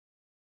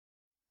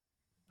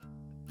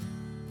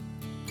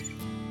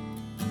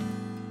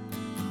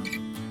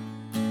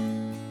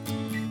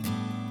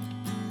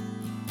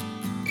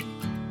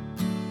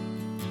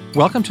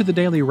Welcome to The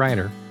Daily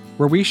Writer,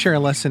 where we share a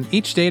lesson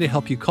each day to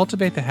help you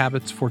cultivate the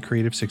habits for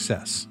creative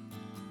success.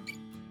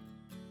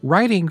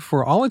 Writing,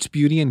 for all its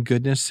beauty and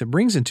goodness it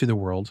brings into the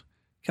world,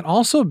 can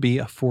also be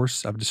a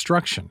force of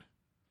destruction.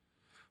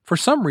 For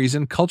some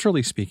reason,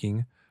 culturally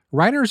speaking,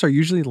 writers are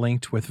usually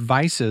linked with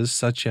vices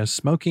such as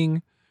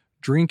smoking,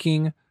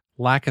 drinking,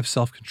 lack of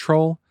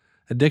self-control,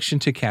 addiction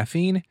to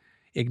caffeine,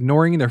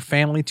 ignoring their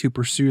family to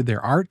pursue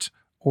their art,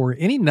 or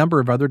any number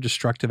of other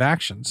destructive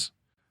actions.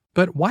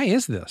 But why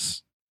is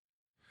this?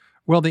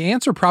 Well, the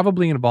answer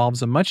probably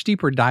involves a much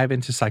deeper dive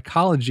into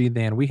psychology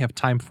than we have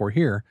time for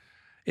here.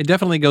 It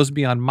definitely goes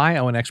beyond my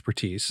own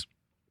expertise.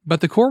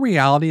 But the core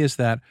reality is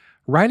that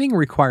writing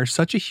requires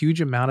such a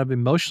huge amount of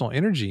emotional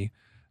energy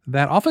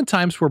that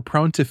oftentimes we're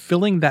prone to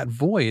filling that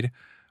void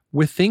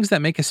with things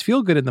that make us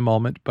feel good in the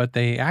moment, but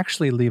they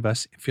actually leave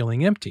us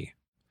feeling empty.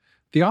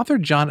 The author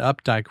John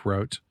Updike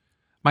wrote,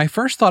 "My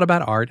first thought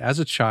about art as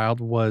a child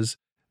was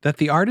that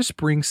the artist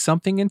brings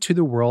something into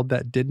the world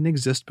that didn't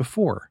exist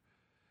before,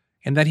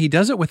 and that he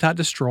does it without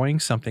destroying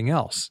something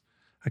else,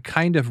 a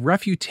kind of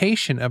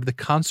refutation of the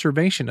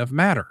conservation of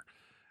matter.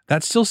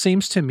 That still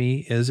seems to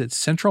me is its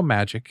central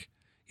magic,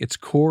 its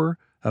core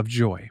of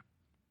joy."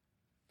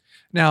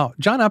 Now,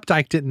 John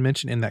Updike didn't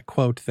mention in that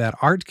quote that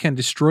art can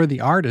destroy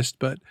the artist,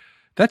 but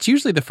that's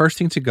usually the first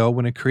thing to go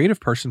when a creative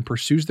person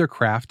pursues their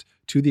craft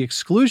to the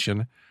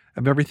exclusion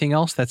of everything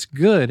else that's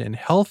good and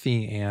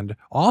healthy and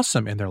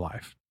awesome in their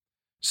life.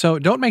 So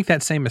don't make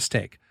that same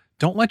mistake.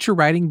 Don't let your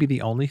writing be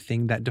the only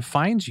thing that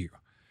defines you.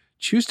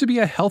 Choose to be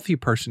a healthy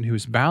person who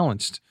is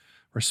balanced,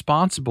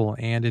 responsible,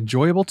 and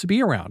enjoyable to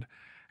be around.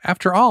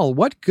 After all,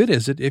 what good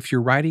is it if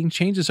your writing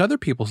changes other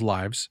people's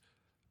lives,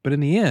 but in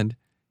the end,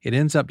 it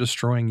ends up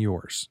destroying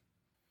yours?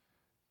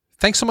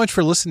 Thanks so much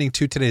for listening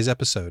to today's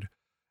episode.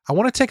 I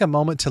want to take a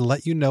moment to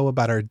let you know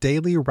about our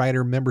Daily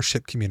Writer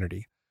membership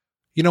community.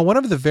 You know, one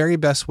of the very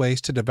best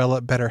ways to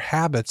develop better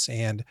habits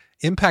and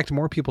impact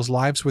more people's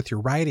lives with your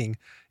writing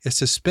is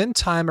to spend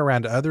time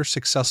around other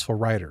successful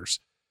writers.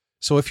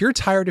 So if you're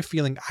tired of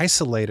feeling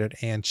isolated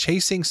and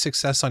chasing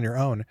success on your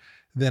own,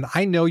 then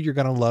I know you're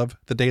going to love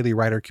the Daily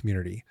Writer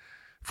community.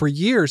 For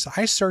years,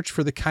 I searched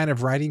for the kind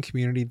of writing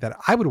community that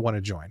I would want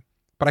to join,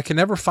 but I could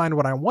never find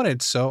what I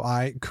wanted, so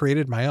I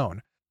created my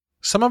own.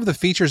 Some of the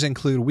features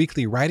include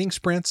weekly writing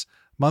sprints,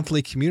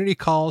 monthly community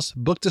calls,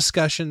 book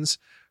discussions,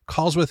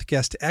 calls with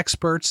guest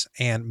experts,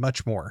 and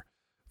much more.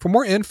 For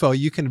more info,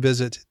 you can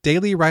visit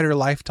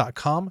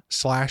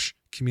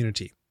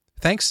dailywriterlife.com/community.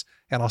 Thanks,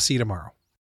 and I'll see you tomorrow.